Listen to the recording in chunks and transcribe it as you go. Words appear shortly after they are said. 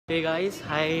Hey guys,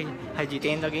 hi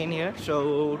Jitendra again here.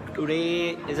 So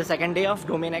today is the second day of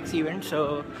DomainX event.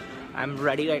 So I'm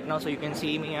ready right now. So you can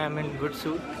see me. I'm in good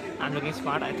suit. I'm looking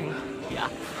smart, I think. Yeah.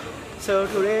 So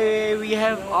today we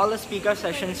have all the speaker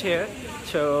sessions here.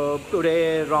 So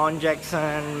today Ron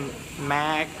Jackson,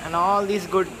 Mac, and all these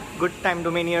good time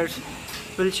domainiers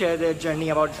will share their journey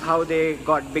about how they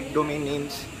got big domain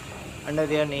names under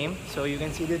their name. So you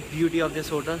can see the beauty of this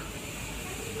hotel,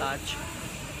 Taj.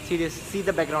 See this, see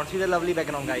the background, see the lovely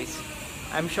background, guys.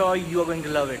 I'm sure you are going to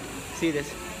love it. See this.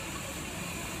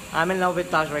 I'm in love with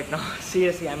Taj right now.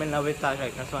 Seriously, I'm in love with Taj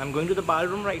right now. So I'm going to the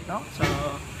ballroom right now. So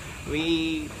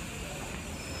we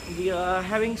are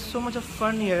having so much of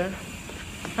fun here.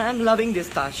 I'm loving this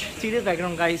Taj. See this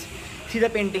background, guys. See the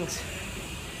paintings.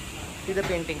 See the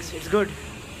paintings. It's good.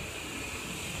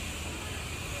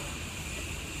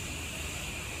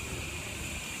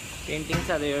 Paintings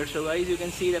are there, so guys, you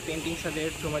can see the paintings are there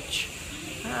too much,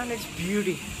 and it's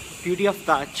beauty of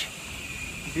Taj,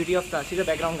 see the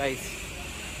background, guys.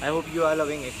 I hope you are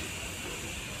loving it.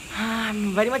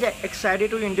 I'm very much excited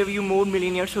to interview more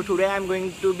millionaires. So today I'm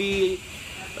going to be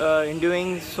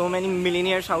interviewing so many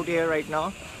millionaires out here right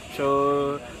now.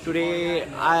 So today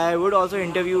I would also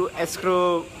interview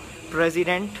escrow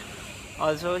president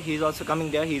also. He's also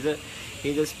coming there. He's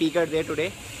a speaker there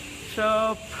today.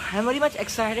 So I'm very much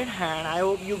excited, and I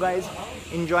hope you guys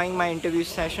enjoying my interview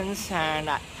sessions, and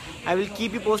I will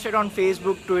keep you posted on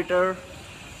Facebook, Twitter,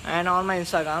 and on my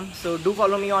Instagram. So do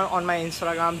follow me on my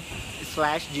Instagram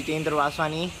 /Jitendra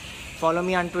Vaswani. Follow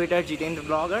me on Twitter, Jitendra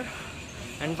Blogger,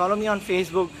 and follow me on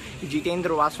Facebook,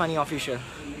 Jitendra Vaswani Official.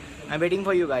 I'm waiting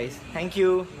for you guys. Thank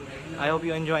you. I hope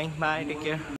you're enjoying. Bye. Take care.